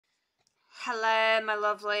Hello, my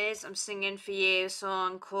lovelies. I'm singing for you a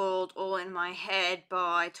song called All in My Head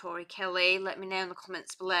by Tori. Let me know in the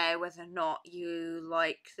comments below whether or not you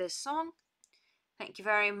like this song. Thank you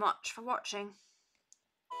very much for watching.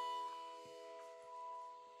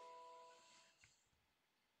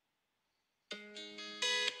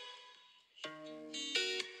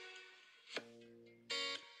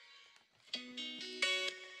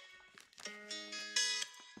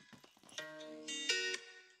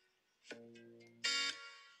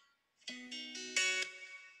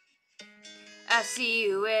 I see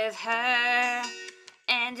you with her,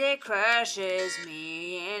 and it crushes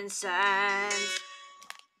me inside.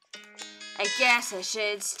 I guess I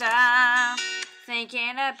should stop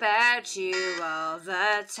thinking about you all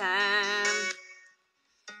the time.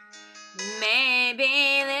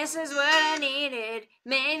 Maybe this is what I needed.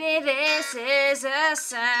 Maybe this is a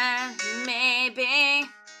sign. Maybe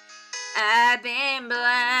I've been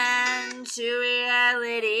blind to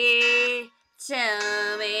reality.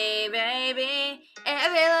 Tell me, baby,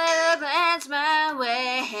 every little glance my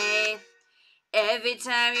way. Every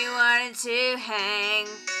time you wanted to hang,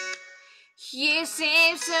 you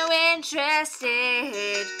seem so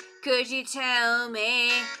interested. Could you tell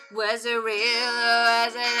me, was it real or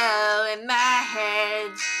was it all in my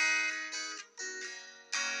head?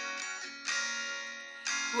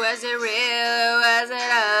 Was it real or was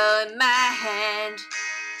it all in my head?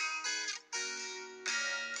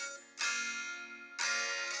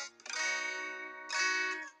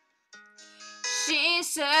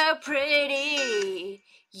 She's so pretty,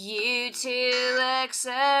 you two look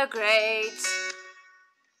so great.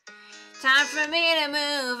 Time for me to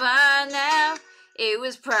move on now. It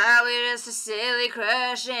was probably just a silly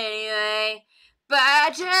crush anyway, but I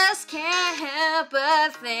just can't help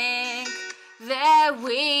but think that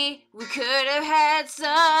we could have had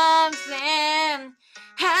something.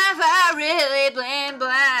 Have I really been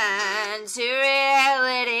blind to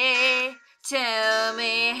reality? Tell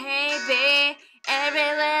me, hey, babe, every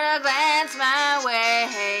little glance my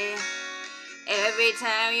way. Every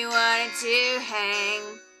time you wanted to hang,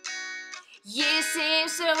 you seem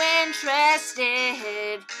so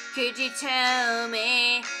interested. Could you tell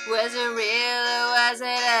me, was it real or was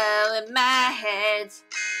it all in my head?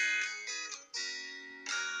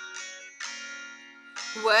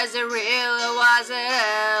 Was it real or was it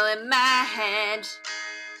all in my head?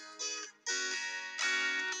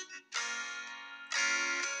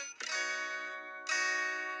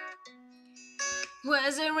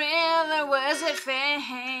 Was it real or was it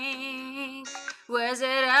fake? Was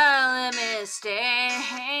it all a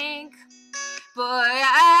mistake? Boy,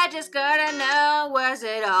 I just gotta know, was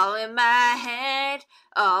it all in my head?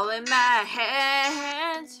 All in my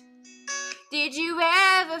head? Did you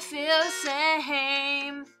ever feel the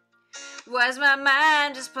same? Was my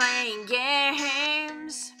mind just playing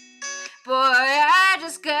games? Boy, I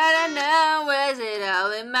just gotta know, was it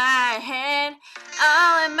all in my head?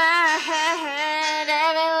 All in my head,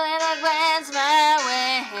 every little glance my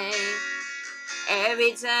way.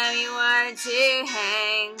 Every time you wanted to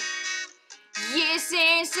hang, you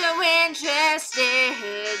seem so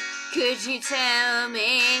interested. Could you tell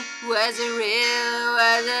me, was it real or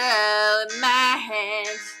was it all in my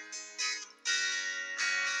head?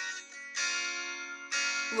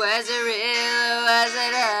 Was it real or was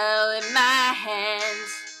it all in my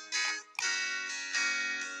hands?